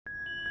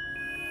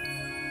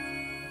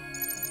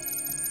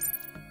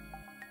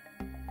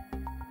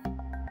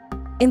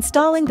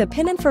Installing the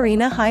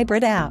Pininfarina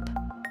Hybrid app.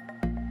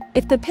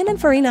 If the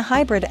Pininfarina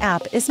Hybrid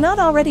app is not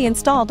already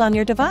installed on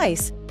your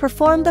device,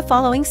 perform the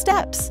following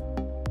steps.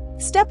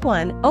 Step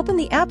 1. Open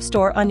the App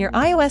Store on your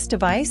iOS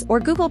device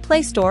or Google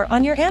Play Store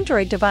on your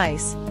Android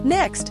device.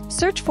 Next,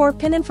 search for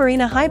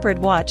Pininfarina Hybrid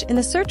Watch in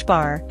the search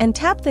bar and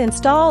tap the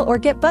Install or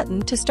Get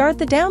button to start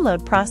the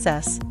download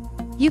process.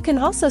 You can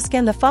also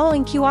scan the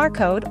following QR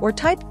code or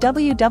type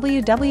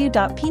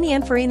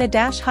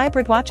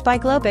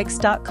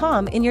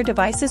www.pininfarina.hybridwatchbyglobics.com in your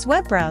device's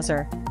web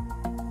browser.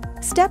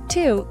 Step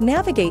 2.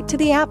 Navigate to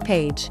the app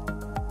page.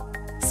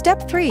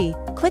 Step 3.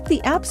 Click the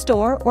App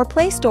Store or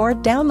Play Store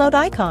download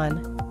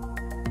icon.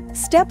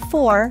 Step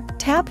 4.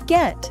 Tap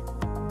Get.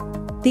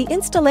 The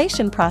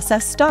installation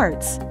process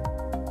starts.